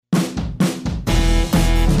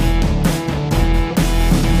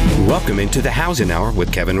Welcome into the Housing Hour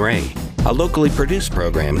with Kevin Ray, a locally produced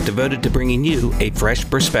program devoted to bringing you a fresh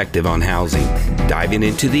perspective on housing, diving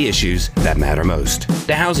into the issues that matter most.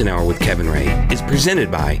 The Housing Hour with Kevin Ray is presented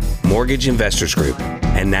by Mortgage Investors Group.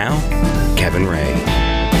 And now, Kevin Ray.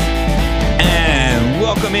 And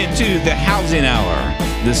welcome into the Housing Hour.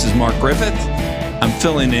 This is Mark Griffith. I'm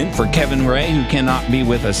filling in for Kevin Ray, who cannot be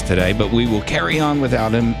with us today, but we will carry on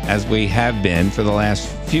without him as we have been for the last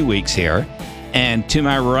few weeks here. And to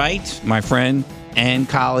my right, my friend and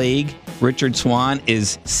colleague, Richard Swan,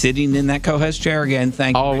 is sitting in that co-host chair again.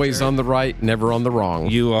 Thank you, Always Richard. on the right, never on the wrong.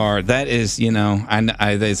 You are. That is,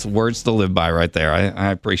 there's words to live by right there.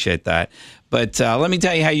 I appreciate that. But let me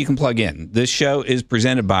tell you how you can plug in. This show is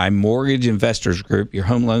presented by Mortgage Investors Group, your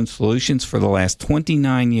home loan solutions for the last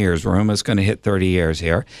 29 years. We're almost going to hit 30 years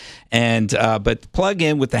here. And but plug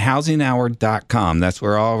in with thehousinghour.com. That's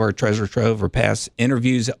where all of our treasure trove or past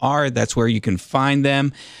interviews are. That's where you can find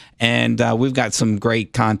them. And we've got some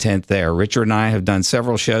great content there. Richard and I have done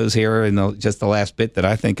several shows here in just the last bit that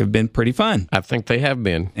I think have been pretty fun. I think they have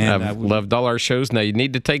been. And I've loved all our shows. Now, you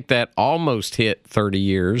need to take that almost hit 30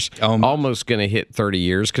 years. Almost going to hit 30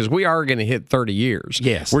 years, because we are going to hit 30 years.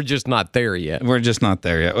 Yes. We're just not there yet. We're just not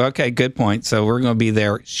there yet. Okay, good point. So we're going to be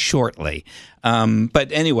there shortly.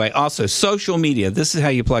 But anyway, also social media. This is how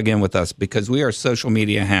you plug in with us, because we are social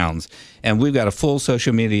media hounds, and we've got a full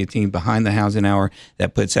social media team behind the Housing Hour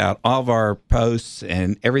that puts out all of our posts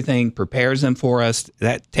and everything, prepares them for us.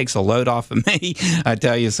 That takes a load off of me, I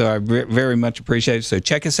tell you. So I very much appreciate it. So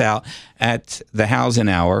check us out at the Housing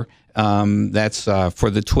Hour. That's for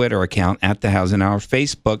the Twitter account at the Housing Hour,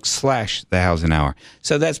 Facebook / the Housing Hour.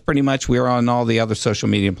 So that's pretty much, we're on all the other social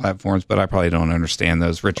media platforms, but I probably don't understand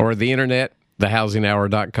those, Richard. Or the internet.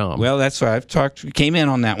 Thehousinghour.com. Well, that's what I've came in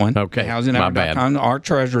on that one. Okay, Thehousinghour.com, our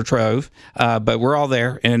treasure trove. But we're all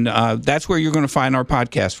there, and that's where you're going to find our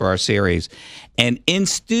podcast for our series. And in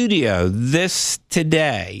studio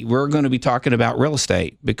today, we're going to be talking about real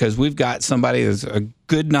estate, because we've got somebody that's a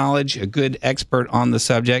good knowledge, a good expert on the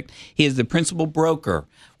subject. He is the principal broker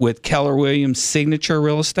with Keller Williams Signature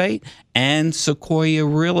Real Estate and Sequoia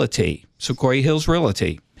Hills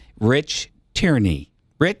Realty. Rich Tierney.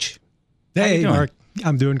 Rich? Hey, Mark.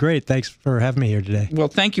 I'm doing great. Thanks for having me here today. Well,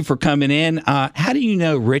 thank you for coming in. How do you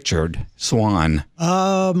know Richard Swan?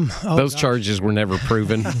 Those charges were never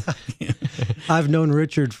proven. I've known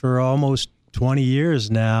Richard for almost 20 years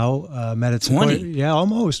now. Met at 20? Sequoia, yeah,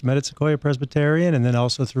 almost. Met at Sequoia Presbyterian, and then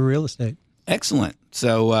also through real estate. Excellent.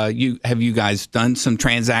 So have you guys done some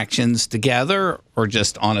transactions together, or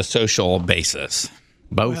just on a social basis?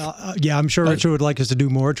 Both. Well, yeah, I'm sure Richard would like us to do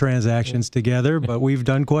more transactions together, but we've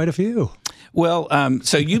done quite a few. Well,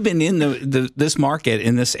 so you've been in this market,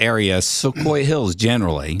 in this area, Sequoia Hills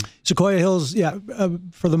generally. Sequoia Hills, yeah,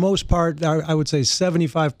 for the most part, I would say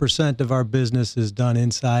 75% of our business is done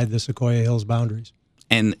inside the Sequoia Hills boundaries.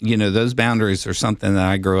 And, those boundaries are something that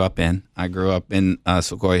I grew up in. I grew up in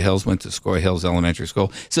Sequoia Hills, went to Sequoia Hills Elementary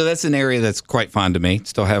School. So that's an area that's quite fond of me.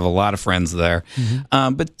 Still have a lot of friends there.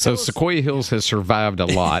 Mm-hmm. So Sequoia Hills has survived a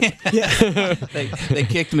lot. Yeah. They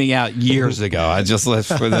kicked me out years ago.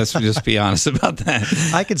 Let's just be honest about that.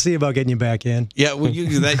 I could see about getting you back in. Yeah, well,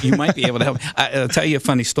 you might be able to help. I'll tell you a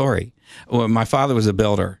funny story. Well, my father was a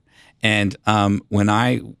builder. And when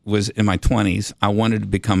I was in my 20s, I wanted to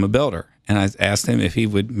become a builder. And I asked him if he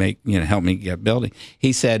would help me get building.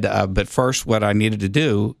 He said, but first what I needed to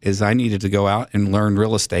do is I needed to go out and learn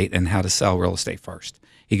real estate and how to sell real estate first.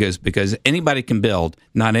 He goes, because anybody can build,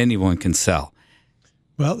 not anyone can sell.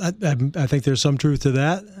 Well, I think there's some truth to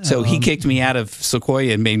that. So he kicked me out of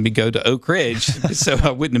Sequoia and made me go to Oak Ridge so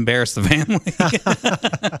I wouldn't embarrass the family.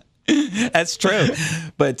 That's true.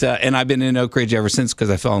 But and I've been in Oak Ridge ever since,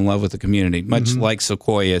 because I fell in love with the community. Much like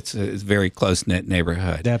Sequoia, it's a very close-knit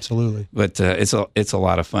neighborhood. Absolutely. But it's a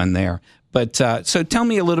lot of fun there. But so tell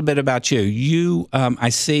me a little bit about you. You, I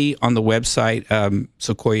see on the website,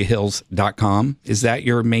 sequoiahills.com. Is that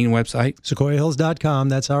your main website? Sequoiahills.com.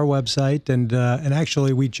 That's our website. And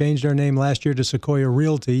actually, we changed our name last year to Sequoia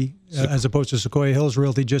Realty, as opposed to Sequoia Hills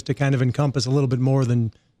Realty, just to kind of encompass a little bit more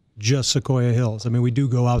than just Sequoia Hills. I mean, we do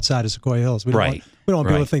go outside of Sequoia Hills. We don't want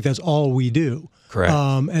people to think that's all we do. Correct.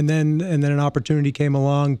 And then an opportunity came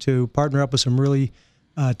along to partner up with some really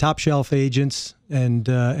top shelf agents and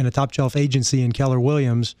a top shelf agency in Keller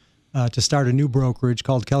Williams to start a new brokerage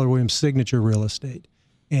called Keller Williams Signature Real Estate.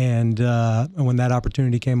 And when that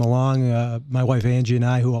opportunity came along, my wife Angie and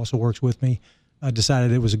I, who also works with me,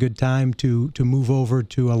 decided it was a good time to move over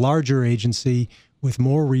to a larger agency with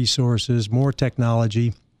more resources, more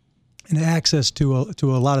technology, and access to a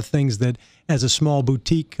lot of things that, as a small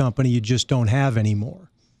boutique company, you just don't have anymore.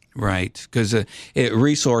 Right, because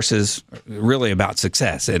resources really about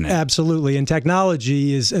success, isn't it? Absolutely, and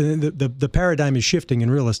technology is the paradigm is shifting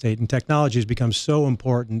in real estate, and technology has become so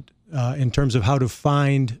important in terms of how to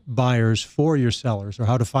find buyers for your sellers, or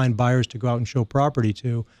how to find buyers to go out and show property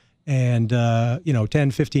to. And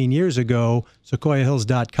 10, 15 years ago,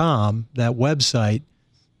 SequoiaHills.com, that website,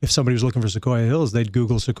 if somebody was looking for Sequoia Hills, they'd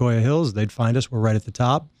Google Sequoia Hills, they'd find us. We're right at the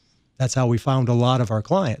top. That's how we found a lot of our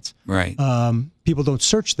clients. Right. People don't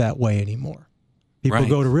search that way anymore. People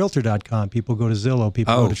go to Realtor.com. People go to Zillow.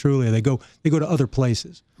 People go to Trulia. They go to other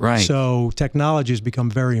places. Right. So technology has become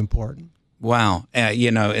very important. Wow.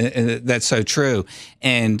 That's so true.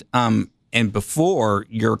 And before,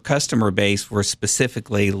 your customer base were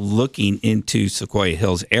specifically looking into Sequoia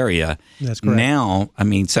Hills area. That's correct. Now,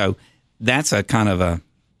 so that's a kind of a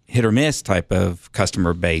hit or miss type of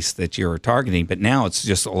customer base that you're targeting, but now it's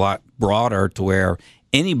just a lot broader to where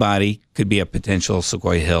anybody could be a potential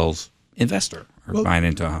Sequoia Hills investor or buying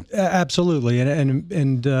into a home. Absolutely,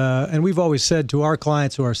 and we've always said to our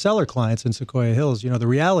clients, who are seller clients in Sequoia Hills, the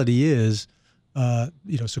reality is,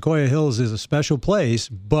 Sequoia Hills is a special place,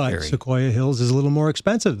 but Sequoia Hills is a little more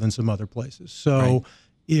expensive than some other places. So,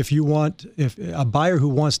 if a buyer who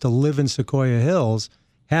wants to live in Sequoia Hills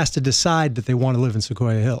has to decide that they want to live in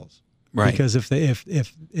Sequoia Hills, right? Because if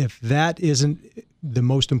that isn't the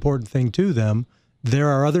most important thing to them, there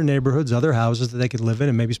are other neighborhoods, other houses that they could live in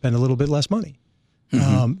and maybe spend a little bit less money.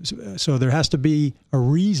 Mm-hmm. So there has to be a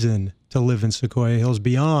reason to live in Sequoia Hills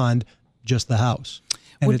beyond just the house.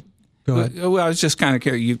 And go ahead. Well, I was just kind of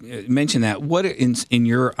curious. You mentioned that. What in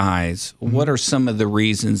your eyes? Mm-hmm. What are some of the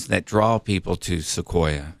reasons that draw people to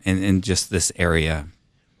Sequoia and just this area?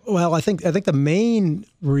 Well, I think the main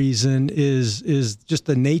reason is just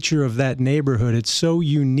the nature of that neighborhood. It's so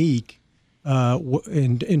unique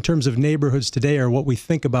in terms of neighborhoods today, or what we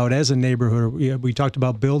think about as a neighborhood. We talked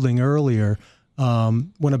about building earlier.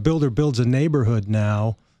 When a builder builds a neighborhood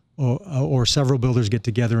now, or several builders get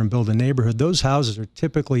together and build a neighborhood, those houses are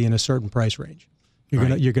typically in a certain price range.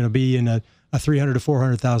 You're gonna be in a $300,000 to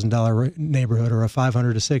 $400,000 neighborhood, or a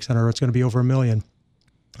 $500,000 to $600,000, or it's going to be over $1 million.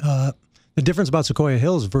 The difference about Sequoia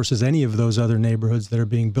Hills versus any of those other neighborhoods that are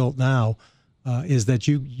being built now is that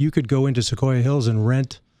you could go into Sequoia Hills and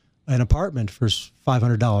rent an apartment for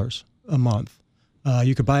 $500 a month.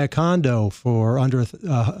 You could buy a condo for under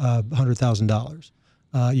 $100,000.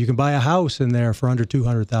 You can buy a house in there for under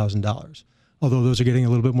 $200,000, although those are getting a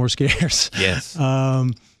little bit more scarce. Yes.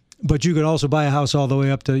 But you could also buy a house all the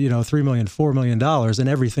way up to $3 million, $4 million, and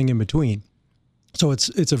everything in between. So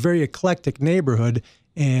it's a very eclectic neighborhood,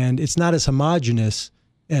 and it's not as homogeneous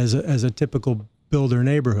as a typical builder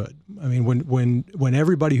neighborhood. I mean, when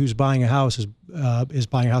everybody who's buying a house is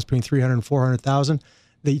buying a house between $300,000 and $400,000,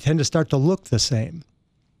 they tend to start to look the same.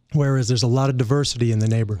 Whereas there's a lot of diversity in the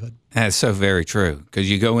neighborhood. That's so very true,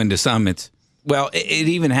 because you go into some, it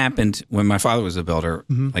even happened when my father was a builder,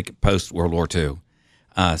 like post World War II.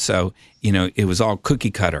 So, it was all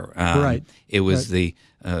cookie cutter. Right. It was the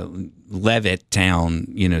Levitt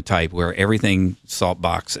town, type, where everything salt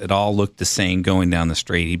box, it all looked the same going down the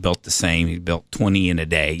street. He built the same. He built 20 in a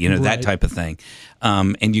day, that type of thing.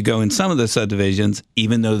 And you go in some of the subdivisions,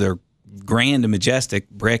 even though they're grand and majestic,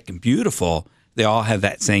 brick and beautiful, they all have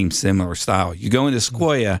that same similar style. You go into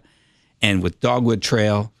Sequoia, and with Dogwood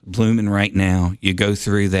Trail blooming right now, you go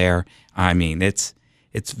through there. I mean, it's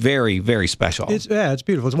very, very special. It's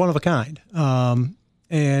beautiful. It's one of a kind.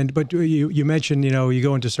 But you mentioned, you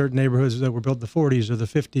go into certain neighborhoods that were built in the 40s or the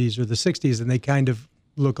 50s or the 60s, and they kind of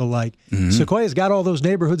look alike. Mm-hmm. Sequoia's got all those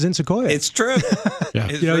neighborhoods in Sequoia. It's true. Yeah.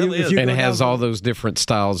 It really is. And it has all those different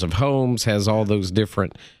styles of homes, has all those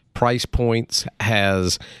different price points,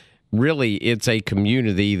 it's a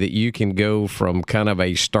community that you can go from kind of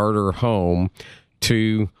a starter home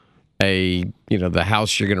to the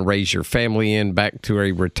house you're going to raise your family in, back to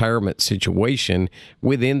a retirement situation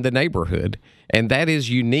within the neighborhood. And that is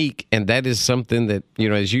unique, and that is something that,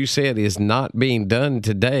 as you said, is not being done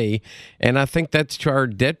today. And I think that's to our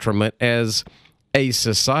detriment as a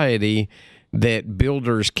society, that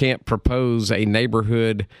builders can't propose a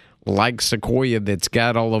neighborhood like Sequoia that's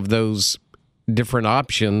got all of those different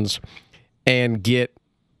options and get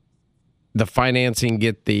the financing,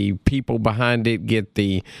 get the people behind it, get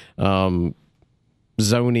the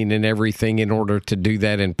zoning and everything in order to do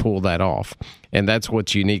that and pull that off. And that's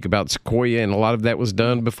what's unique about Sequoia, and a lot of that was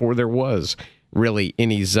done before there was really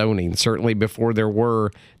any zoning, certainly before there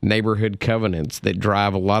were neighborhood covenants that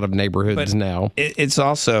drive a lot of neighborhoods now. It's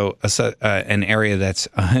also an area that's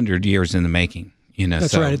 100 years in the making.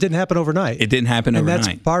 That's right. It didn't happen overnight. And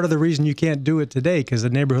that's part of the reason you can't do it today, because a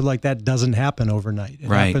neighborhood like that doesn't happen overnight. It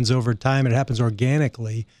happens over time. It happens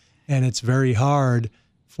organically. and it's very hard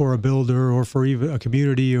for a builder or for even a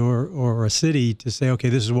community or a city to say, okay,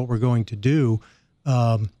 this is what we're going to do,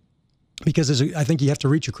 because I think you have to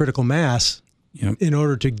reach a critical mass in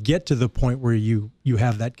order to get to the point where you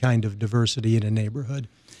have that kind of diversity in a neighborhood,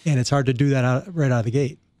 and it's hard to do that right out of the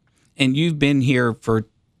gate. And you've been here for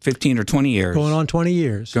 15 or 20 years. Going on 20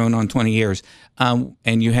 years.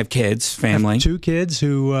 And you have kids, family. I have 2 kids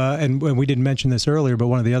who, and we didn't mention this earlier, but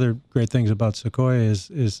one of the other great things about Sequoia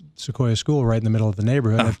is Sequoia School right in the middle of the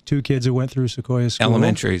neighborhood. I have 2 kids who went through Sequoia School.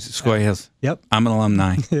 Elementary, Sequoia Hills. Yep. I'm an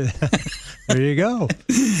alumni. There you go.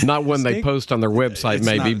 Not one they post on their website,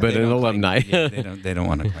 maybe, but an alumni. They don't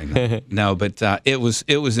want to claim that. No, but it was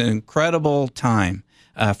an incredible time.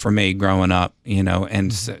 For me growing up,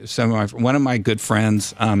 and one of my good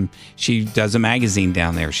friends, she does a magazine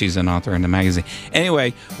down there. She's an author in the magazine.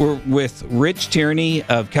 Anyway, we're with Rich Tierney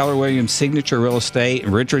of Keller Williams Signature Real Estate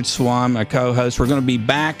and Richard Swan, my co-host. We're going to be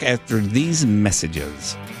back after these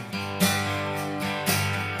messages.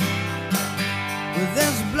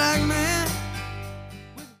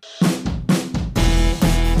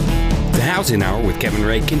 The Housing Hour with Kevin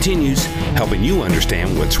Ray continues, helping you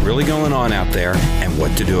understand what's really going on out there and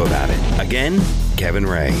what to do about it. Again, Kevin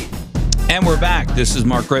Ray. And we're back. This is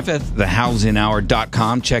Mark Griffith,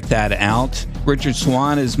 thehousinghour.com. Check that out. Richard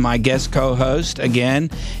Swan is my guest co-host again,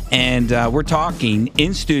 and we're talking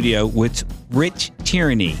in studio with Rich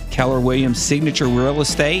Tierney, Keller Williams Signature Real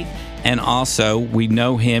Estate. And also, we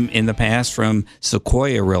know him in the past from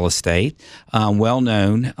Sequoia Real Estate, well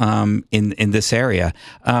known in this area.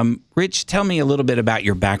 Rich, tell me a little bit about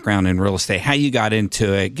your background in real estate, how you got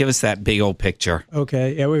into it. Give us that big old picture.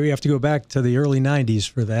 Okay. Yeah, we have to go back to the early 90s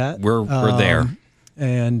for that. We're there.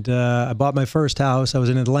 And I bought my first house. I was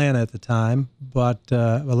in Atlanta at the time. Bought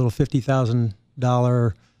a little $50,000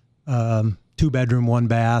 2-bedroom,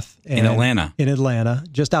 1-bath. In Atlanta? In Atlanta,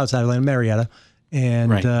 just outside Atlanta, Marietta.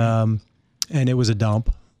 And right. And it was a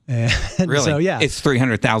dump. And really? So, yeah. It's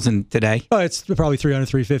 $300,000 today? Oh, it's probably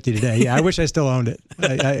 $300,000, $350,000 today. Yeah, I wish I still owned it.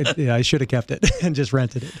 I should have kept it and just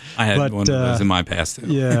rented it. I had one of those in my past too.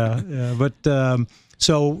 Yeah. But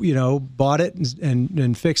so bought it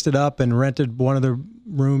and fixed it up and rented one of the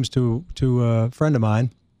rooms to a friend of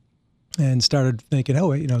mine, and started thinking, oh,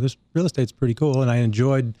 wait, this real estate's pretty cool, and I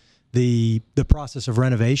enjoyed the process of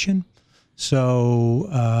renovation. So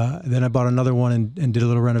then I bought another one and did a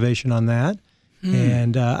little renovation on that.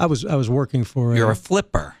 And I was working for. You're a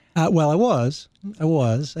flipper. Well, I was,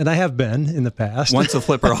 and I have been in the past. Once a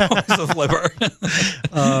flipper, always a flipper.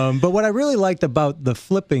 But what I really liked about the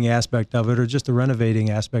flipping aspect of it, or just the renovating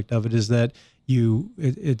aspect of it, is that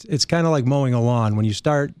it's kind of like mowing a lawn. When you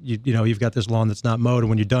start, you've got this lawn that's not mowed, and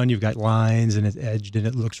when you're done, you've got lines and it's edged and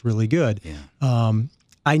it looks really good. Yeah.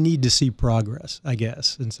 I need to see progress, I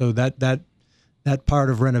guess, and so that part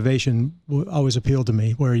of renovation always appealed to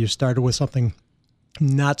me, where you started with something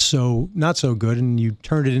not so good, and you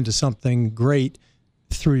turned it into something great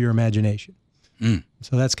through your imagination.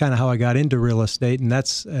 So that's kind of how I got into real estate, and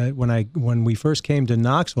that's when we first came to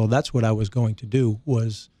Knoxville. That's what I was going to do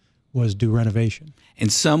was do renovation.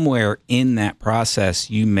 And somewhere in that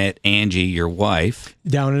process, you met Angie, your wife,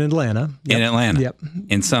 down in Atlanta. Yep. In Atlanta. Yep.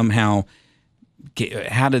 And somehow,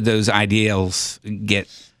 how did those ideals get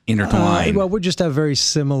intertwined? Well, we just have very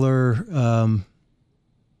similar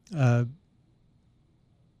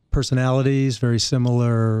personalities, very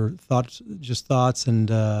similar thoughts, and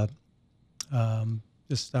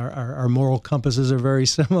just our moral compasses are very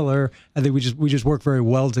similar. I think we just work very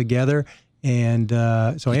well together. And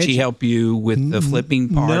so did she help you with the flipping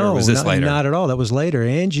part? No, or was this later? Not at all. That was later.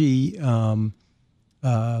 Angie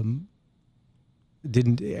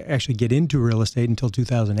didn't actually get into real estate until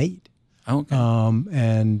 2008. Okay.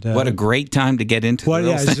 And what a great time to get into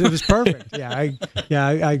real estate. It was perfect. I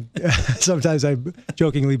sometimes I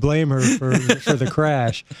jokingly blame her for the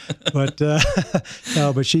crash, but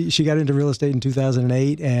no, but she got into real estate in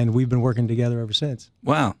 2008, and we've been working together ever since.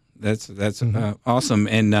 Wow, that's awesome.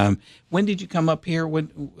 And when did you come up here? What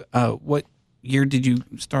year did you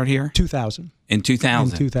start here? 2000. In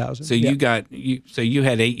 2000. In 2000. So you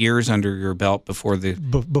had 8 years under your belt before the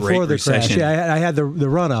before the recession. crash. Yeah, I had the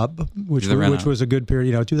run up, which was a good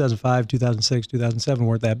period. 2005, 2006, 2007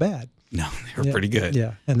 weren't that bad. No, they were pretty good.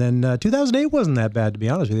 Yeah, and then 2008 wasn't that bad, to be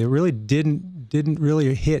honest with you. It really didn't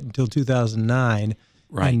really hit until 2009.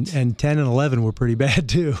 Right. And 10 and 11 were pretty bad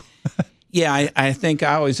too. Yeah, I think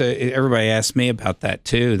I always everybody asked me about that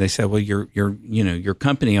too. They said, "Well, your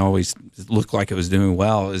company always looked like it was doing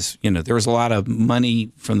well." There was a lot of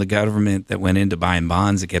money from the government that went into buying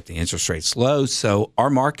bonds that kept the interest rates low. So our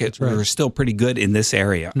markets were still pretty good in this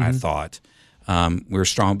area, I thought. we were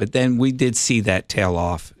strong. But then we did see that tail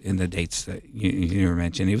off in the dates that you were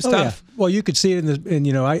mentioning. It was tough. Yeah. Well, you could see it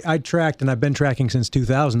I tracked, and I've been tracking since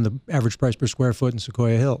 2000, the average price per square foot in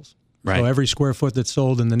Sequoia Hills. Right. So every square foot that's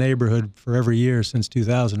sold in the neighborhood for every year since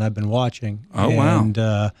 2000, I've been watching. Oh,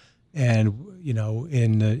 wow. And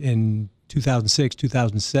in 2006,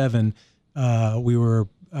 2007, we were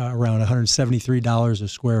around $173 a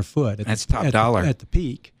square foot. That's top dollar at the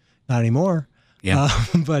peak. Not anymore. Yeah.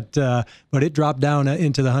 But it dropped down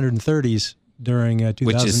into the 130s during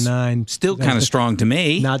 2009. Which is still kind of strong to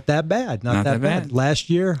me. Not that bad. Not that bad. Last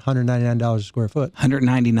year, $199 a square foot.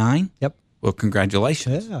 $199? Yep. Well,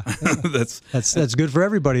 congratulations. Yeah. That's good for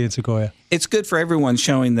everybody in Sequoia. It's good for everyone,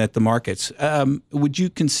 showing that the markets. Would you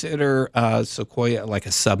consider Sequoia like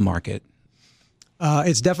a sub-market?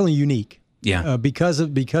 It's definitely unique. Yeah. Because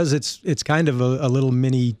it's kind of a little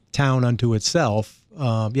mini town unto itself.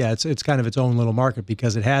 It's kind of its own little market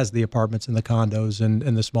because it has the apartments and the condos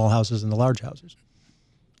and the small houses and the large houses.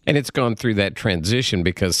 And it's gone through that transition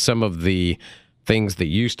because some of the things that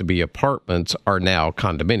used to be apartments are now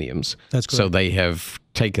condominiums. That's correct. So they have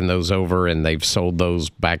taken those over and they've sold those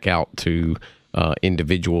back out to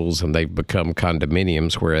individuals, and they've become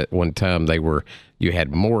condominiums, where at one time you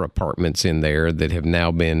had more apartments in there that have now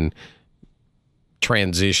been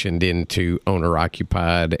transitioned into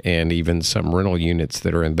owner-occupied, and even some rental units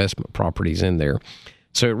that are investment properties in there.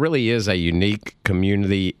 So it really is a unique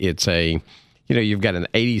community. It's you've got an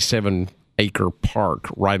 87-acre park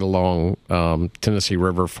right along Tennessee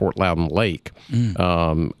River, Fort Loudon Lake,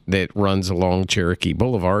 that runs along Cherokee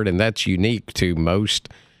Boulevard, and that's unique to most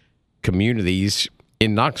communities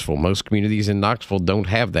in Knoxville. Most communities in Knoxville don't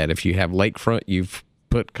have that. If you have lakefront, you've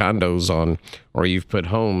put condos on, or you've put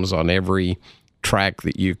homes on every track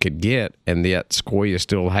that you could get, and yet Sequoia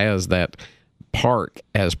still has that park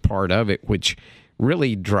as part of it, which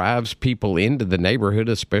really drives people into the neighborhood,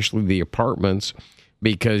 especially the apartments,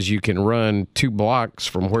 because you can run 2 blocks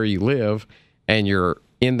from where you live and you're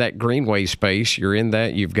in that greenway space.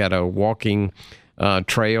 You've got a walking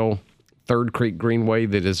trail, Third Creek Greenway,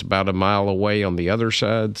 that is about a mile away on the other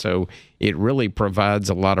side. So it really provides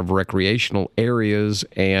a lot of recreational areas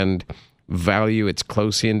and value. It's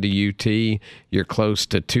close into UT. You're close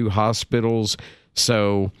to 2 hospitals.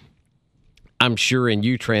 So I'm sure in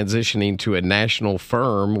you transitioning to a national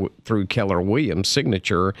firm through Keller Williams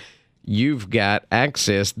Signature, you've got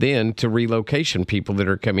access then to relocation people that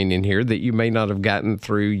are coming in here that you may not have gotten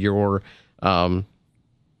through your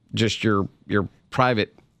just your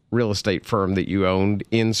private real estate firm that you owned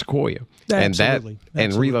in Sequoia. Absolutely.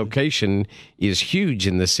 And relocation is huge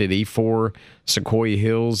in the city for Sequoia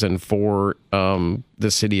Hills and for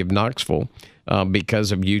the city of Knoxville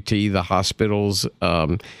because of UT, the hospitals.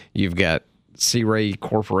 You've got C. Ray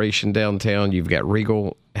Corporation downtown. You've got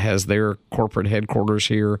Regal has their corporate headquarters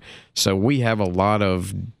here. So we have a lot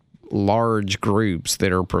of large groups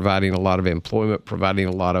that are providing a lot of employment, providing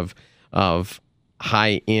a lot of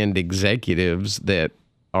high-end executives that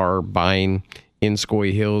are buying in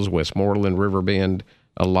Sequoia Hills, Westmoreland, Riverbend,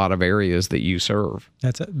 a lot of areas that you serve.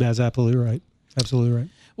 That's absolutely right. Absolutely right.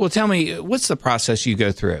 Well, tell me, what's the process you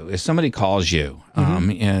go through? If somebody calls you,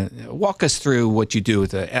 walk us through what you do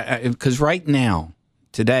with it. Because right now,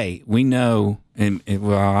 today, we know,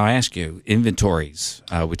 I'll ask you, inventories.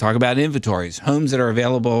 We talk about inventories, homes that are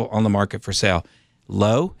available on the market for sale.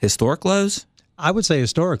 Low, historic lows? I would say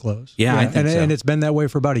historic lows. Yeah, I think so. And it's been that way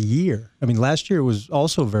for about a year. I mean, last year was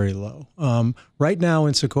also very low. Right now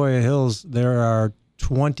in Sequoia Hills, there are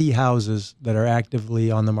 20 houses that are actively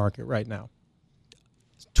on the market right now.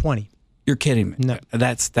 20. You're kidding me. No.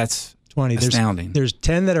 That's 20. astounding. There's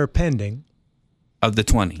 10 that are pending. Of the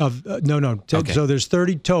 20? No. Okay. So there's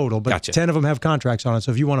 30 total, but Gotcha. 10 of them have contracts on it.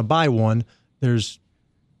 So if you want to buy one, there's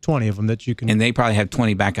 20 of them that you can. And they probably have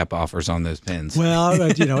 20 backup offers on those pins. Well,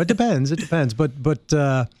 it depends. It depends. But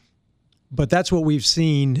that's what we've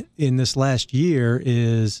seen in this last year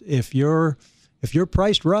is if you're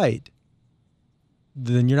priced right,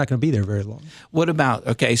 then you're not going to be there very long. What about,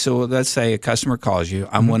 okay, so let's say a customer calls you,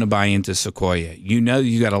 I want to buy into Sequoia. You know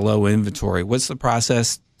you got a low inventory. What's the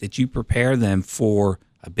process that you prepare them for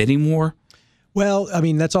a bidding war? Well, I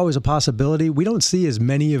mean, that's always a possibility. We don't see as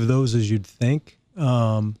many of those as you'd think.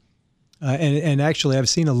 And actually, I've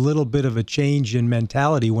seen a little bit of a change in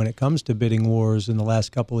mentality when it comes to bidding wars in the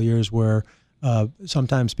last couple of years where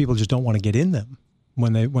sometimes people just don't want to get in them.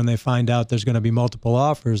 When they find out there's going to be multiple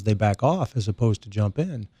offers, they back off as opposed to jump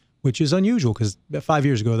in, which is unusual because 5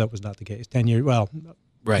 years ago that was not the case. 10 years, well,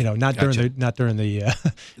 right, not gotcha. during the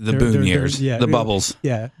boom years, the bubbles.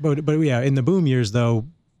 Yeah, but yeah, in the boom years though,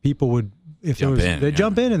 people would they'd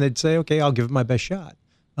jump in and they'd say, okay, I'll give it my best shot.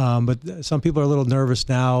 But some people are a little nervous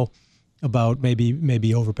now about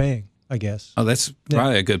maybe overpaying, I guess. Oh, that's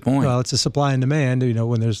probably a good point. Well, it's a supply and demand.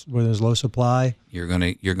 When there's low supply, you're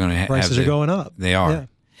gonna prices are going up. They are. Yeah.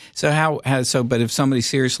 So but if somebody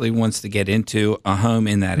seriously wants to get into a home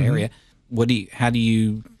in that area, how do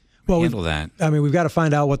you handle that? I mean, we've got to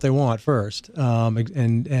find out what they want first,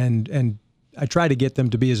 and I try to get them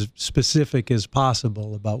to be as specific as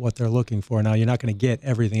possible about what they're looking for. Now, you're not going to get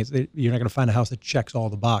everything. You're not going to find a house that checks all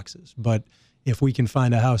the boxes, but if we can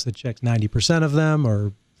find a house that checks 90% of them,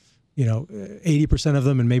 or 80% of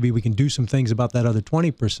them, and maybe we can do some things about that other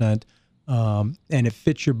 20%, and it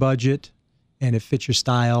fits your budget and it fits your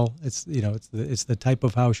style. It's the type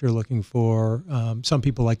of house you're looking for. Some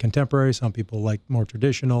people like contemporary, some people like more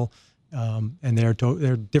traditional, and they're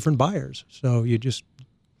different buyers. So you just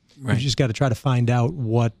got to try to find out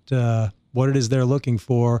what it is they're looking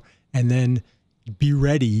for, and then be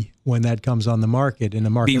ready when that comes on the market. In a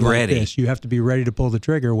market like this, you have to be ready to pull the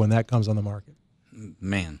trigger when that comes on the market.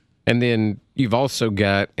 Man. And then you've also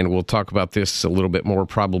got, and we'll talk about this a little bit more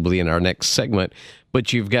probably in our next segment,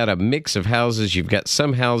 but you've got a mix of houses. You've got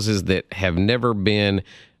some houses that have never been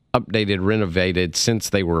updated, renovated since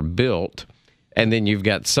they were built. And then you've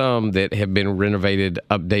got some that have been renovated,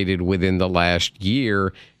 updated within the last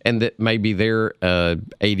year, and that maybe they're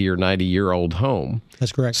 80 or 90-year-old home.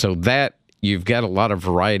 That's correct. So that you've got a lot of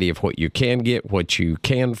variety of what you can get, what you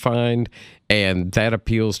can find, and that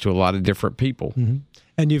appeals to a lot of different people. Mm-hmm.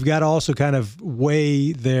 And you've got to also kind of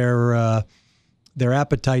weigh their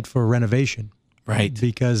appetite for renovation, right?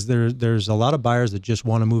 Because there's a lot of buyers that just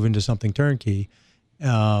want to move into something turnkey,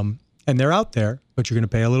 and they're out there, but you're going to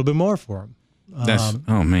pay a little bit more for them.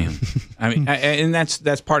 Oh man, I mean, and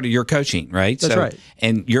that's part of your coaching, right? That's right.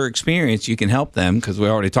 And your experience, you can help them, because we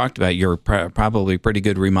already talked about you're probably a pretty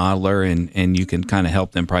good remodeler, and you can kind of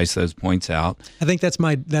help them price those points out. I think that's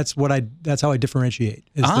how I differentiate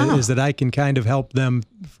is that I can kind of help them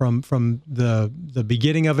from the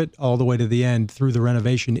beginning of it all the way to the end through the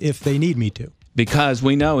renovation if they need me to. Because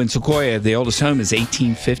we know in Sequoia, the oldest home is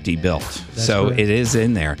 1850 built. So correct. It is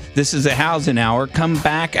in there. This is a Housing Hour. Come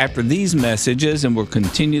back after these messages and we'll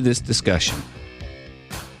continue this discussion.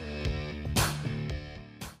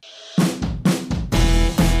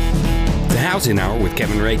 The Housing Hour with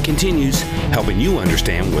Kevin Ray continues, helping you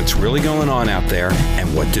understand what's really going on out there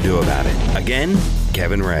and what to do about it. Again,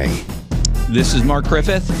 Kevin Ray. This is Mark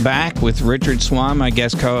Griffith, back with Richard Swan, my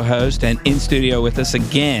guest co-host, and in studio with us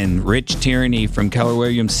again, Rich Tierney from Keller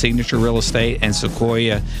Williams Signature Real Estate and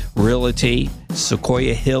Sequoia Realty.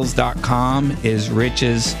 SequoiaHills.com is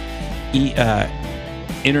Rich's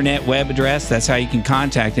internet web address. That's how you can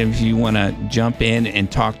contact him if you want to jump in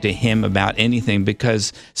and talk to him about anything,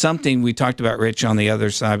 because something we talked about, Rich, on the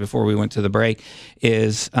other side before we went to the break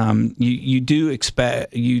is you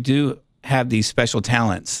do have these special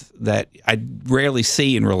talents that I rarely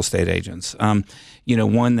see in real estate agents.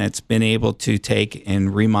 One that's been able to take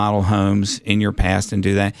and remodel homes in your past and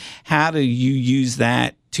do that. How do you use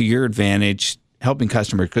that to your advantage helping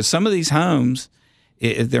customers? Because some of these homes,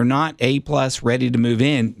 if they're not A-plus ready to move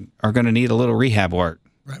in, are going to need a little rehab work.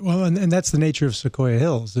 Right. Well, and that's the nature of Sequoia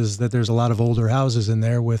Hills, is that there's a lot of older houses in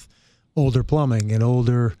there with older plumbing and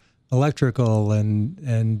older electrical and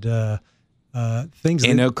things.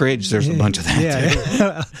 In Oak Ridge, there's a bunch of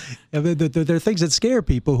that too. There are things that scare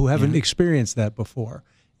people who haven't experienced that before.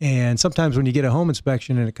 And sometimes when you get a home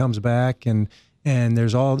inspection and it comes back and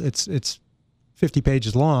there's it's 50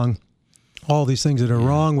 pages long, all these things that are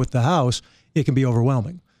wrong with the house, it can be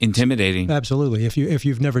overwhelming. Intimidating. Absolutely. If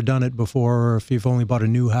you've never done it before, or if you've only bought a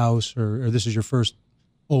new house, or this is your first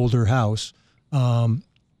older house,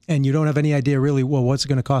 and you don't have any idea really, well, what's it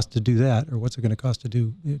going to cost to do that, or what's it going to cost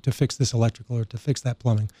to fix this electrical or to fix that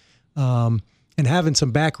plumbing, and having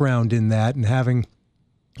some background in that, and having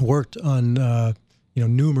worked on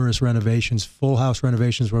numerous renovations, full house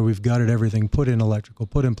renovations where we've gutted everything, put in electrical,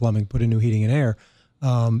 put in plumbing, put in new heating and air.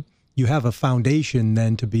 You have a foundation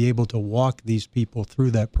then to be able to walk these people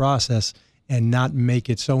through that process and not make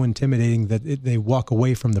it so intimidating that they walk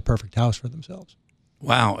away from the perfect house for themselves.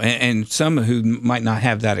 Wow. And some who might not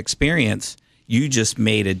have that experience, you just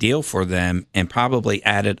made a deal for them and probably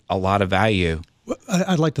added a lot of value.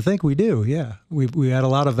 I'd like to think we do, yeah. We add a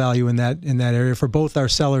lot of value in that area for both our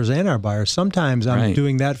sellers and our buyers. Sometimes I'm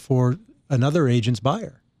doing that for another agent's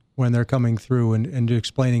buyer when they're coming through and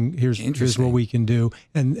explaining, here's what we can do.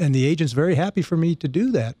 And the agent's very happy for me to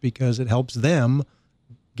do that because it helps them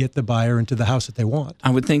get the buyer into the house that they want. I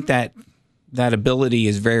would think that ability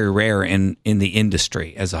is very rare in the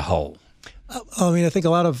industry as a whole. I mean, I think a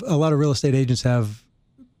lot of real estate agents have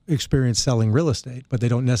experience selling real estate, but they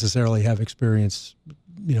don't necessarily have experience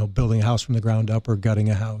building a house from the ground up, or gutting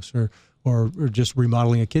a house, or just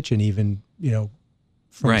remodeling a kitchen, even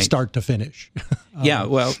from start to finish. Yeah,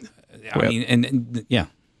 I mean, and yeah.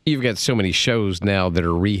 You've got so many shows now that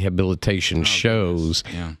are rehabilitation shows,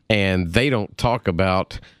 and they don't talk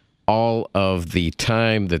about all of the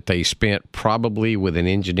time that they spent probably with an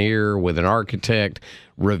engineer, with an architect,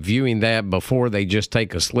 reviewing that before they just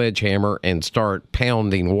take a sledgehammer and start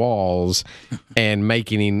pounding walls and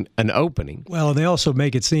making an opening. Well, they also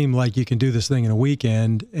make it seem like you can do this thing in a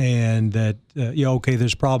weekend, and that okay,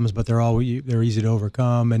 there's problems, but they're easy to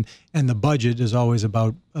overcome, and the budget is always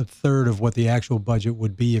about a third of what the actual budget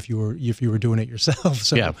would be if you were doing it yourself.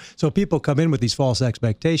 So people come in with these false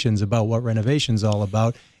expectations about what renovation's all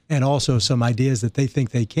about, and also some ideas that they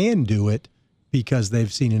think they can do it because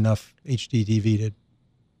they've seen enough HGTV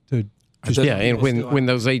to and when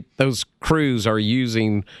those crews are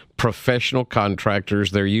using professional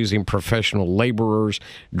contractors, they're using professional laborers,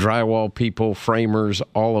 drywall people, framers,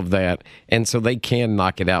 all of that, and so they can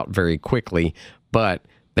knock it out very quickly. But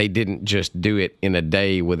they didn't just do it in a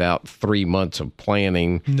day without 3 months of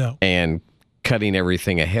planning and cutting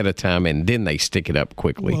everything ahead of time, and then they stick it up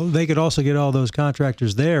quickly. Well, they could also get all those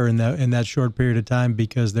contractors there in that short period of time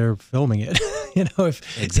because they're filming it.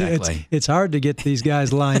 Exactly. It's hard to get these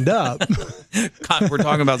guys lined up. We're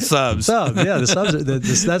talking about subs. The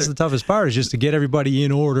subs. That's the toughest part, is just to get everybody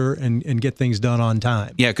in order and get things done on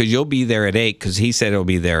time. Yeah, because you'll be there at 8, because he said he'll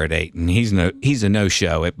be there at 8, and he's a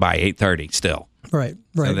no-show by 8:30 still. Right.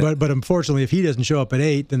 So but unfortunately, if he doesn't show up at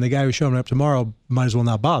 8, then the guy who's showing up tomorrow might as well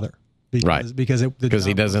not bother. Because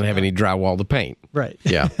he doesn't have any drywall to paint. Right.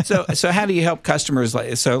 Yeah. So how do you help customers?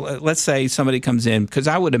 So let's say somebody comes in, because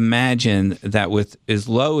I would imagine that with as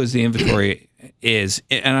low as the inventory is,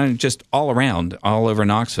 and I'm just all around, all over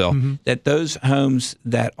Knoxville, that those homes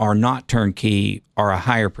that are not turnkey are a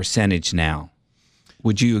higher percentage now.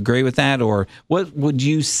 Would you agree with that, or what would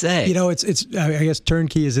you say? It's I guess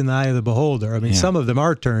turnkey is in the eye of the beholder. I mean, some of them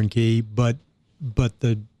are turnkey, but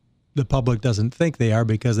the public doesn't think they are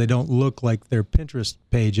because they don't look like their Pinterest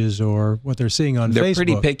pages or what they're seeing on Facebook. They're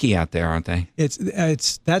pretty picky out there, aren't they?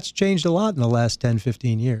 That's changed a lot in the last 10,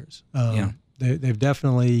 15 years. They've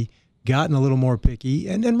definitely gotten a little more picky,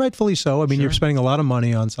 and rightfully so. I mean, You're spending a lot of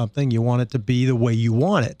money on something. You want it to be the way you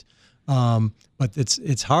want it. But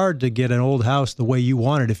it's hard to get an old house the way you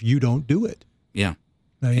want it if you don't do it. Yeah.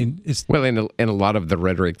 I mean, and a lot of the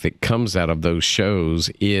rhetoric that comes out of those shows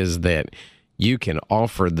is that you can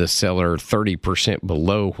offer the seller 30%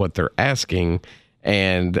 below what they're asking,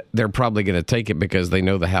 and they're probably going to take it because they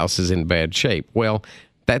know the house is in bad shape. Well,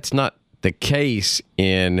 that's not the case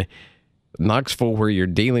in Knoxville, where you're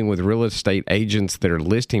dealing with real estate agents that are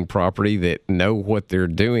listing property that know what they're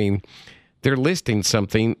doing. They're listing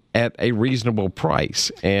something at a reasonable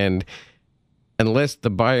price, and unless the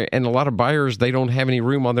buyer, and a lot of buyers, they don't have any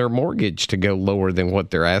room on their mortgage to go lower than what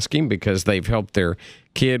they're asking because they've helped their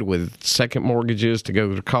kid with second mortgages to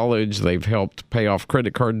go to college. They've helped pay off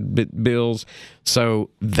credit card bills. So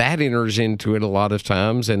that enters into it a lot of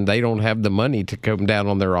times, and they don't have the money to come down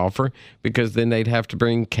on their offer because then they'd have to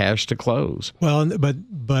bring cash to close. Well,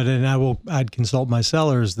 I'd consult my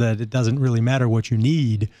sellers that it doesn't really matter what you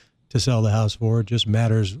need to sell the house for. It just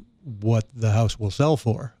matters what the house will sell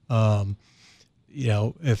for.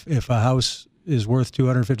 If a house is worth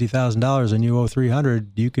 $250,000 and you owe $300,000,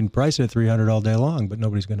 you can price it at $300,000 all day long, but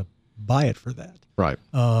nobody's going to buy it for that. Right.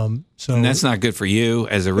 And that's not good for you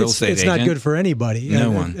as a real estate agent. It's not good for anybody.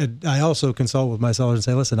 No one. And I also consult with my sellers and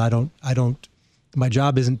say, listen, I don't. My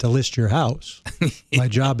job isn't to list your house. My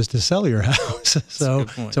job is to sell your house.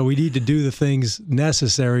 So we need to do the things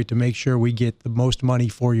necessary to make sure we get the most money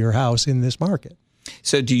for your house in this market.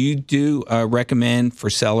 So do you recommend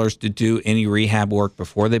for sellers to do any rehab work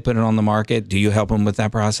before they put it on the market? Do you help them with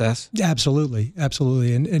that process? Absolutely.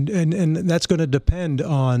 And that's going to depend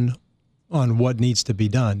on what needs to be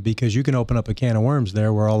done, because you can open up a can of worms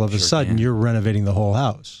there where all of a sudden you're renovating the whole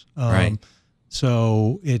house. Right.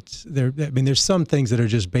 So it's there. I mean, there's some things that are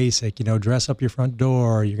just basic. Dress up your front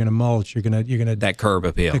door. You're going to mulch. You're going to that curb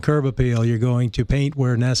appeal. The curb appeal. You're going to paint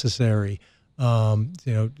where necessary.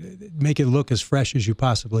 Make it look as fresh as you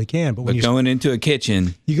possibly can. But when you going into a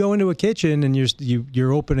kitchen, you go into a kitchen and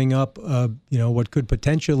you're opening up, what could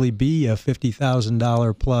potentially be a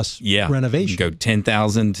 $50,000 plus renovation. You go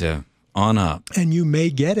 $10,000 to on up, and you may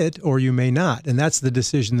get it or you may not, and that's the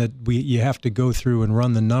decision that you have to go through and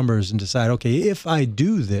run the numbers and decide. Okay, if I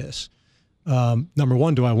do this, number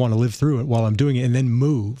one, do I want to live through it while I'm doing it and then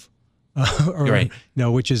move? Right.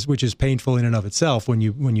 Which is painful in and of itself when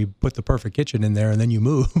you put the perfect kitchen in there and then you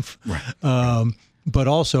move. Right. But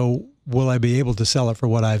also, will I be able to sell it for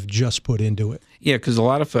what I've just put into it? Yeah, because a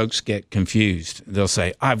lot of folks get confused. They'll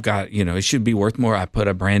say, I've got, it should be worth more. I put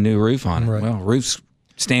a brand new roof on it. Right. Well, roof's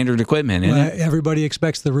standard equipment, isn't it? Everybody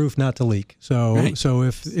expects the roof not to leak. So Right. so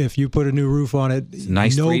if you put a new roof on it,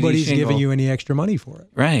 nice 3D nobody's shingle. giving you any extra money for it.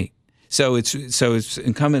 Right. So it's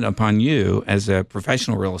incumbent upon you as a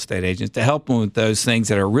professional real estate agent to help them with those things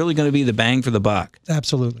that are really going to be the bang for the buck.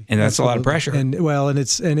 Absolutely. And that's a lot of Absolutely.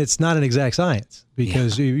 pressure. And it's not an exact science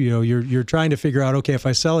because you're trying to figure out, okay, if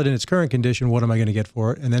I sell it in its current condition, what am I going to get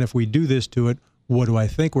for it? And then if we do this to it, what do I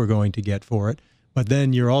think we're going to get for it? But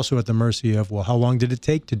then you're also at the mercy of, well, how long did it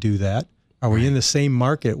take to do that? Are we in the same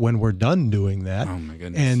market when we're done doing that? Oh, my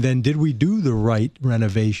goodness. And then did we do the right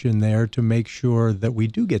renovation there to make sure that we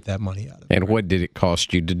do get that money out of it? And what did it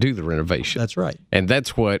cost you to do the renovation? That's right. And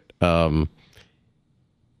that's what a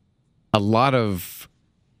lot of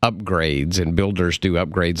upgrades, and builders do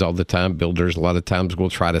upgrades all the time. Builders a lot of times will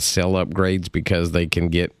try to sell upgrades because they can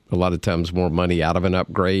get a lot of times more money out of an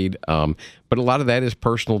upgrade. But a lot of that is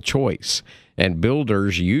personal choice. And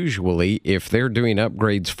builders usually, if they're doing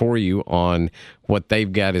upgrades for you on what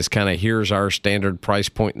they've got is kind of, here's our standard price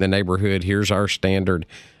point in the neighborhood, here's our standard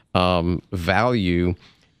value,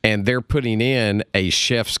 and they're putting in a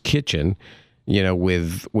chef's kitchen,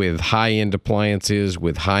 with high-end appliances,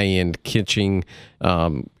 with high-end kitchen,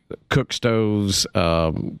 cook stoves,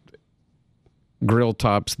 grill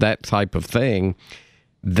tops, that type of thing,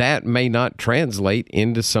 that may not translate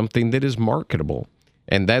into something that is marketable.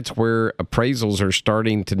 And that's where appraisals are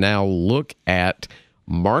starting to now look at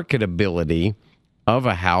marketability of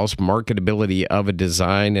a house, marketability of a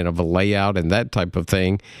design and of a layout and that type of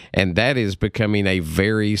thing. And that is becoming a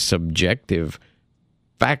very subjective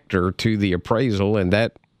factor to the appraisal, and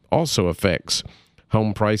that also affects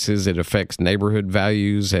home prices. It affects neighborhood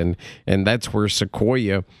values, and that's where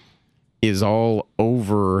Sequoia is all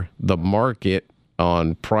over the market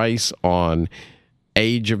on price, on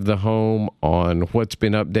age of the home, on what's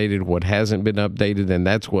been updated, what hasn't been updated, and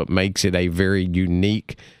that's what makes it a very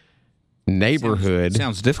unique neighborhood.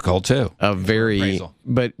 Sounds difficult too.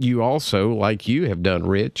 But you also, like you have done,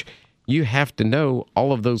 Rich, you have to know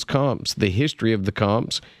all of those comps, the history of the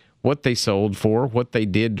comps, what they sold for, what they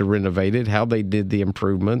did to renovate it, how they did the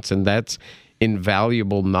improvements, and that's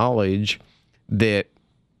invaluable knowledge that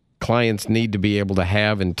clients need to be able to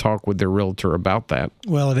have and talk with their realtor about that.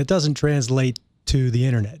 Well, and it doesn't translate to the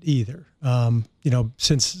internet either.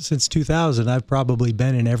 Since 2000, I've probably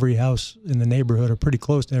been in every house in the neighborhood, or pretty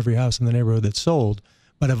close to every house in the neighborhood that sold,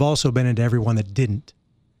 but I've also been into every one that didn't.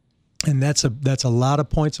 And that's a lot of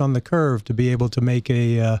points on the curve to be able to make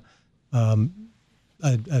a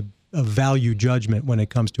value judgment when it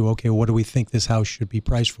comes to, okay, what do we think this house should be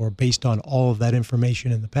priced for based on all of that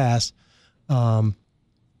information in the past, and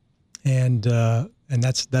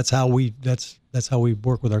that's how we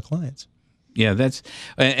work with our clients. Yeah,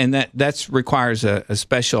 that requires a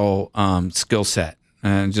special skill set.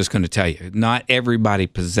 I'm just going to tell you, not everybody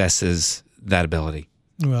possesses that ability.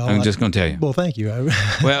 Well, I'm just going to tell you. Well, thank you.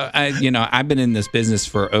 Well, I've been in this business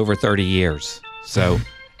for over 30 years. So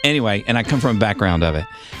anyway, and I come from a background of it.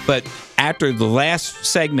 But after the last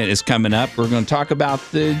segment is coming up, we're going to talk about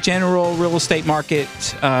the general real estate market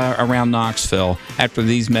around Knoxville. After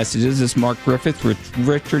these messages, this is Mark Griffith with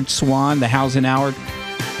Richard Swan, the Housing Hour.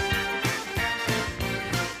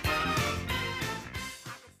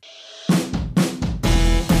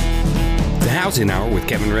 Housing Hour with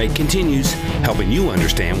Kevin Ray continues, helping you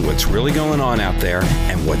understand what's really going on out there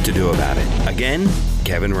and what to do about it. Again,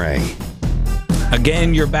 Kevin Ray.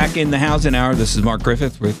 Again, you're back in the Housing Hour. This is Mark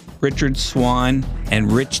Griffith with Richard Swan and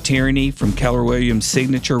Rich Tierney from Keller Williams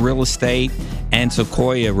Signature Real Estate and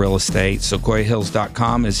Sequoia Real Estate.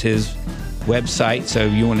 SequoiaHills.com is his website, so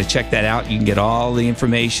if you want to check that out, you can get all the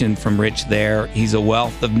information from Rich there. He's a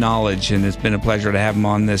wealth of knowledge, and it's been a pleasure to have him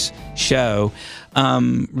on this show.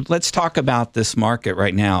 Let's talk about this market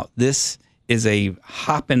right now. This is a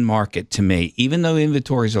hopping market to me. Even though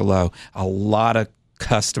inventories are low, a lot of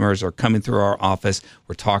customers are coming through our office.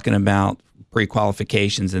 We're talking about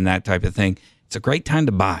pre-qualifications and that type of thing. It's a great time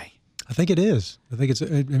to buy. I think it is. I think it's,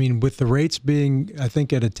 with the rates being, I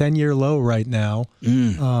think, at a 10-year low right now,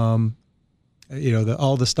 all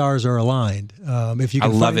the stars are aligned. If you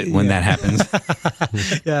can love it when that happens.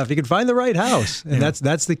 Yeah, if you can find the right house, and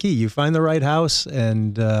that's the key. You find the right house,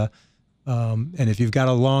 and if you've got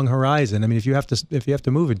a long horizon. If you have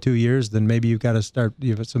to move in 2 years, then maybe you've got to start.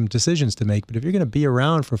 You have some decisions to make. But if you're going to be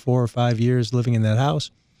around for 4 or 5 years living in that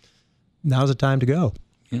house, now's the time to go.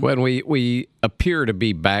 When we appear to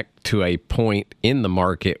be back to a point in the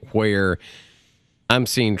market where I'm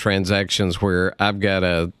seeing transactions where I've got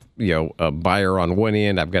a a buyer on one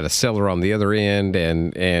end, I've got a seller on the other end,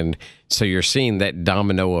 and so you're seeing that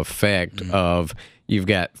domino effect of you've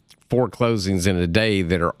got 4 closings in a day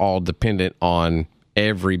that are all dependent on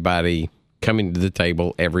everybody coming to the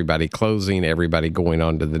table, everybody closing, everybody going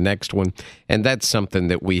on to the next one. And that's something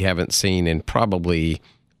that we haven't seen in probably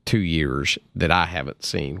 2 years, that I haven't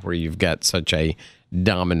seen, where you've got such a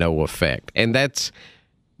domino effect. And that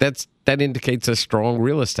indicates a strong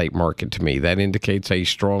real estate market to me. That indicates a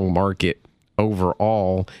strong market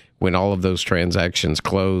overall. When all of those transactions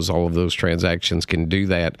close, all of those transactions can do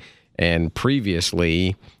that. And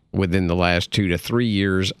previously, within the last 2 to 3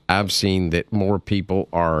 years, I've seen that more people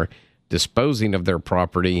are disposing of their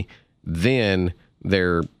property than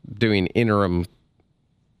they're doing interim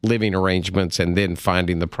living arrangements and then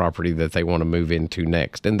finding the property that they want to move into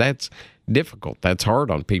next. And that's difficult. That's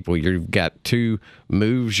hard on people. You've got 2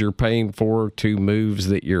 moves you're paying for, 2 moves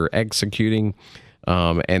that you're executing,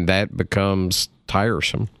 and that becomes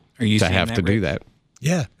tiresome to have to do that.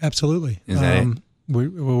 Yeah, absolutely. Is that it?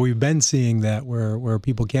 We've been seeing that where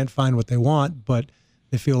people can't find what they want, but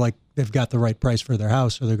they feel like they've got the right price for their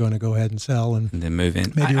house, so they're going to go ahead and sell and then move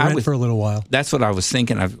in. Maybe rent for a little while. That's what I was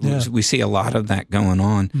thinking of. Yeah. We see a lot of that going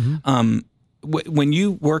on. Mm-hmm. When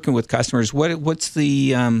you working with customers, what's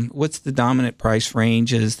the dominant price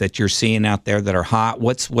ranges that you're seeing out there that are hot?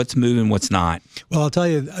 What's moving? What's not? Well, I'll tell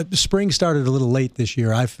you, spring started a little late this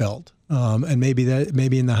year, I felt, and maybe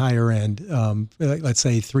in the higher end, let's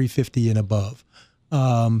say 350 and above.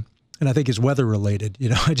 And I think it's weather related.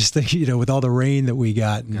 I just think, with all the rain that we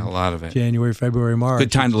got, a lot of it, January, February, March.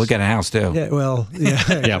 Good time to look at a house too. Yeah, well, yeah,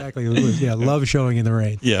 exactly. Love showing in the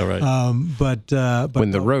rain. Yeah, right. But when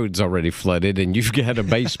the road's already flooded and you've got a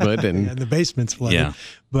basement and the basement's flooded. Yeah.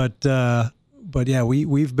 But yeah,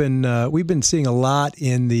 we've been seeing a lot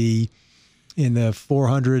in the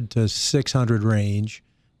 400 to 600 range,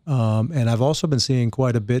 and I've also been seeing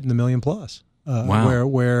quite a bit in the $1 million plus. Wow.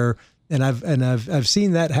 Where And I've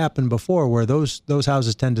seen that happen before, where those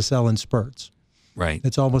houses tend to sell in spurts. Right.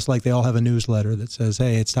 It's almost like they all have a newsletter that says,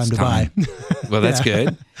 "Hey, it's time to buy." Well, that's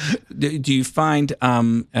good. Do you find?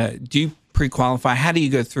 Do you pre-qualify? How do you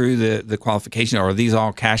go through the qualification? Or are these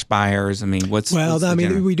all cash buyers? I mean,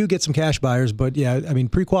 we do get some cash buyers, but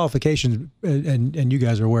pre-qualification, and you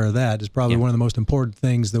guys are aware of that, is probably one of the most important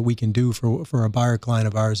things that we can do for a buyer client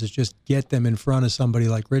of ours, is just get them in front of somebody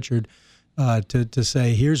like Richard. To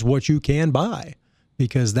say, here's what you can buy,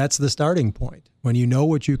 because that's the starting point. When you know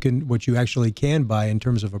what you actually can buy in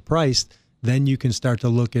terms of a price, then you can start to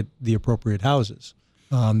look at the appropriate houses.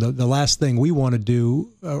 The last thing we want to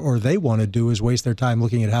do, or they want to do, is waste their time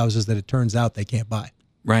looking at houses that it turns out they can't buy.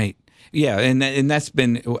 Right. Yeah, and that's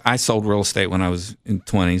been. I sold real estate when I was in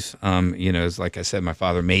 20s. It's like I said, my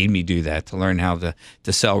father made me do that to learn how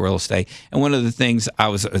to sell real estate. And one of the things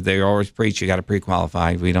they always preach, you got to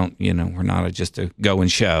pre-qualify. We don't, we're not just a go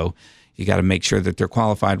and show. You got to make sure that they're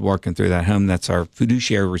qualified working through that home. That's our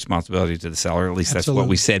fiduciary responsibility to the seller. At least Absolutely. That's what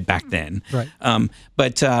we said back then. Right.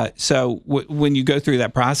 So when you go through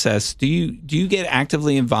that process, do you get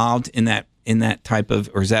actively involved in that type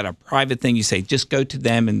of, or is that a private thing? You say, just go to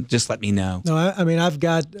them and just let me know. No, I mean, I've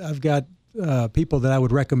got people that I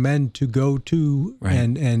would recommend to go to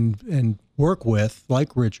and work with,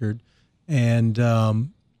 like Richard, and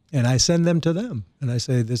I send them to them, and I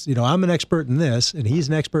say, this, I'm an expert in this, and he's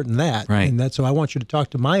an expert in that, right? And so I want you to talk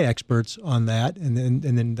to my experts on that, and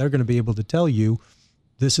then they're going to be able to tell you,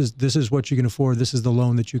 this is what you can afford, this is the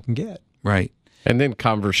loan that you can get, right? And then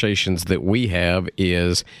conversations that we have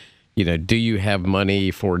is, do you have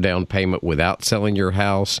money for down payment without selling your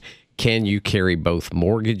house? Can you carry both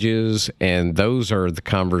mortgages? And those are the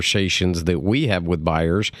conversations that we have with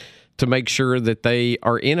buyers to make sure that they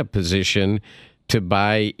are in a position to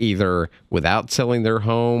buy either without selling their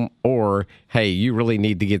home, or, hey, you really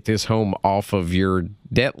need to get this home off of your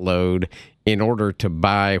debt load in order to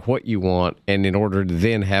buy what you want and in order to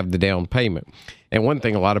then have the down payment. And one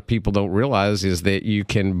thing a lot of people don't realize is that you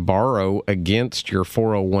can borrow against your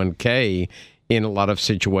 401k in a lot of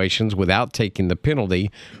situations without taking the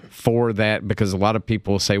penalty for that, because a lot of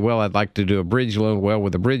people say, well, I'd like to do a bridge loan. Well,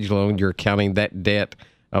 with a bridge loan, you're counting that debt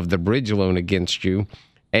of the bridge loan against you,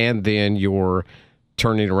 and then you're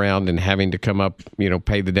turning around and having to come up,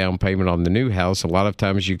 pay the down payment on the new house. A lot of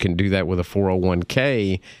times you can do that with a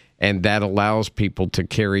 401k, and that allows people to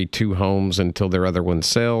carry 2 homes until their other one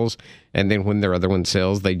sells. And then when their other one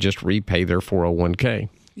sells, they just repay their 401k.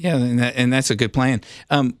 Yeah, and that's a good plan.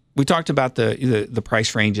 We talked about the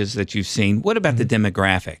price ranges that you've seen. What about the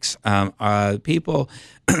demographics? People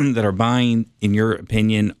that are buying, in your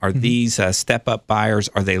opinion, are these step-up buyers?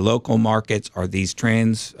 Are they local markets? Are these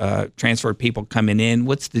transferred people coming in?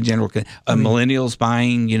 What's the general millennials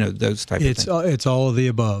buying? Those type of things. It's all of the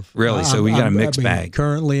above. Really? So we got a mixed bag.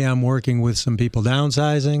 Currently, I'm working with some people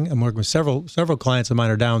downsizing. I'm working with several clients of mine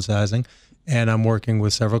are downsizing. And I'm working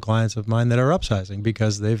with several clients of mine that are upsizing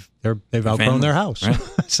because they've outgrown their house. Right.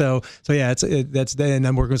 so yeah, and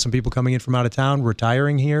I'm working with some people coming in from out of town,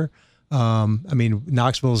 retiring here.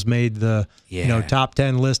 Knoxville's made the top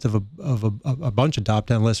 10 list of a bunch of top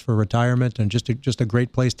 10 lists for retirement, and just a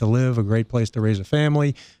great place to live, a great place to raise a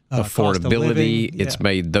family. Affordability, it's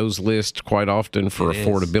made those lists quite often for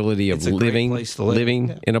affordability of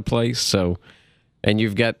living in a place. So, and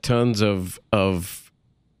you've got tons of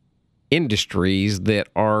industries that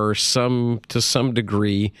are to some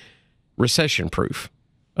degree recession proof.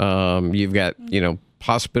 You've got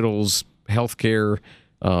hospitals, healthcare,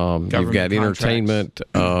 you've got entertainment,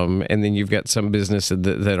 and then you've got some businesses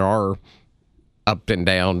that are up and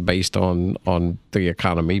down based on the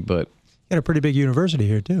economy, but got a pretty big university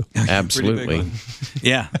here too. Absolutely.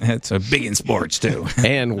 Yeah, it's a big in sports too.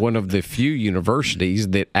 And one of the few universities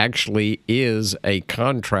that actually is a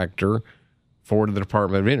contractor for the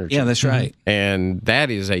Department of Energy. Yeah, that's right. And that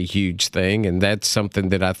is a huge thing, and that's something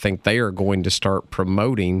that I think they are going to start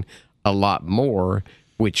promoting a lot more,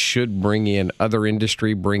 which should bring in other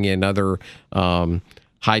industry, bring in other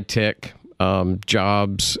high-tech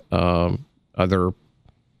jobs, other...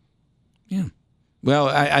 Yeah. Well,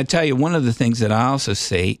 I tell you, one of the things that I also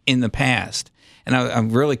see in the past, and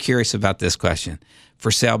I'm really curious about this question,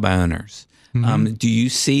 for sale by owners. Do you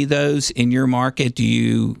see those in your market? Do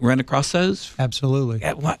you run across those? Absolutely.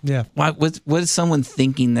 Yeah. What is someone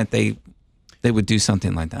thinking that they would do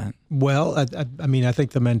something like that? Well, I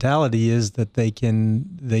think the mentality is that they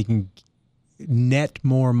can net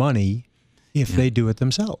more money if they do it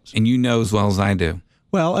themselves. And as well as I do.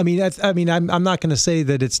 Well, I'm not going to say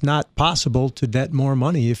that it's not possible to net more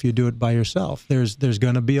money if you do it by yourself. There's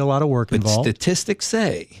going to be a lot of work involved. Statistics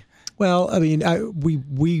say. Well,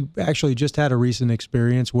 we actually just had a recent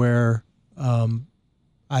experience where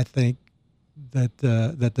I think that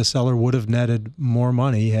the seller would have netted more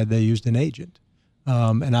money had they used an agent.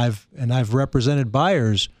 And I've represented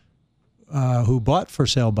buyers who bought for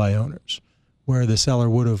sale by owners, where the seller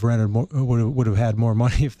would have had more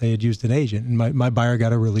money if they had used an agent, and my buyer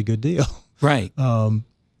got a really good deal. Right.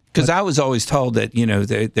 Because I was always told that,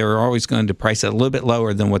 they're always going to price it a little bit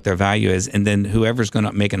lower than what their value is, and then whoever's going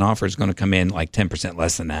to make an offer is going to come in like 10%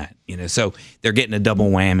 less than that. So they're getting a double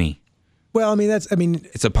whammy. Well, it's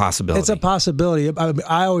a possibility. It's a possibility.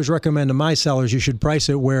 I always recommend to my sellers you should price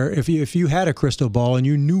it where if you had a crystal ball and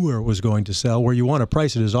you knew where it was going to sell, where you want to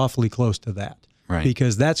price it is awfully close to that. Right.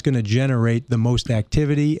 Because that's going to generate the most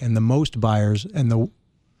activity and the most buyers, and the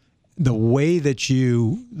way that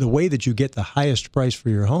you get the highest price for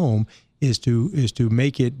your home is to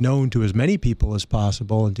make it known to as many people as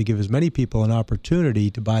possible, and to give as many people an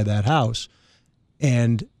opportunity to buy that house,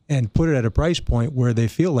 and put it at a price point where they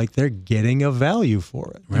feel like they're getting a value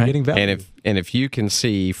for it. They're getting value. And if you can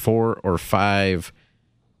see 4,000 or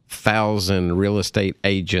 5,000 real estate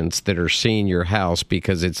agents that are seeing your house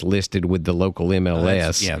because it's listed with the local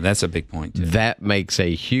MLS, that's a big point too. That makes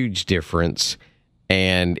a huge difference.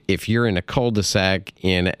 And if you're in a cul-de-sac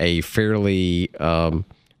in a fairly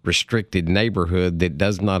restricted neighborhood that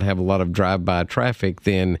does not have a lot of drive-by traffic,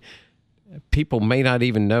 then people may not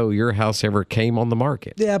even know your house ever came on the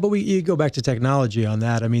market. Yeah, but you go back to technology on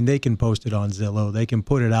that. They can post it on Zillow. They can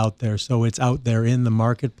put it out there, so it's out there in the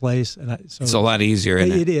marketplace. So it's a lot easier,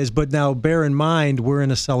 isn't it? It is, but now bear in mind, we're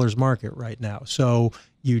in a seller's market right now. So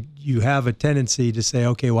you have a tendency to say,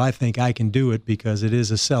 okay, well, I think I can do it because it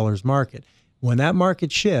is a seller's market. When that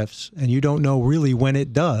market shifts, and you don't know really when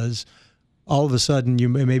it does, all of a sudden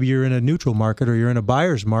maybe you're in a neutral market or you're in a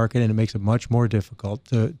buyer's market, and it makes it much more difficult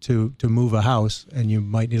to move a house, and you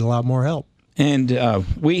might need a lot more help. And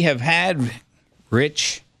we have had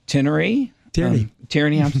Rich Tierney.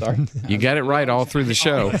 Tierney, I'm sorry. You got it right all through the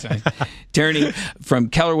show. Tierney from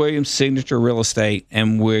Keller Williams Signature Real Estate,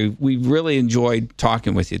 and we really enjoyed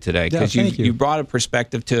talking with you today, because you brought a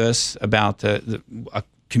perspective to us about a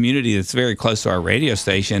community that's very close to our radio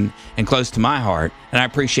station and close to my heart, and I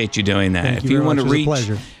appreciate you doing that. If you want to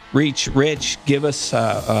reach Rich, give us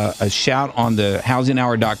a shout on the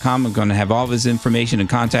housinghour.com. I'm going to have all of his information and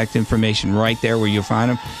contact information right there where you'll find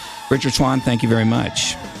him. Richard Swan, thank you very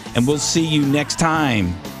much. And we'll see you next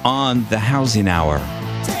time on the Housing Hour.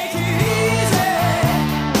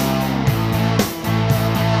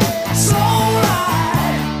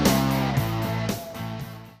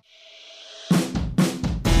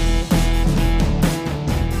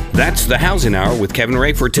 That's the Housing Hour with Kevin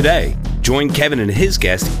Ray for today. Join Kevin and his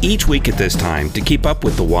guests each week at this time to keep up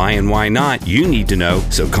with the why and why not you need to know,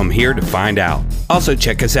 so come here to find out. Also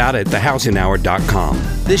check us out at thehousinghour.com.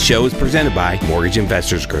 This show is presented by Mortgage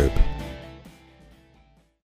Investors Group.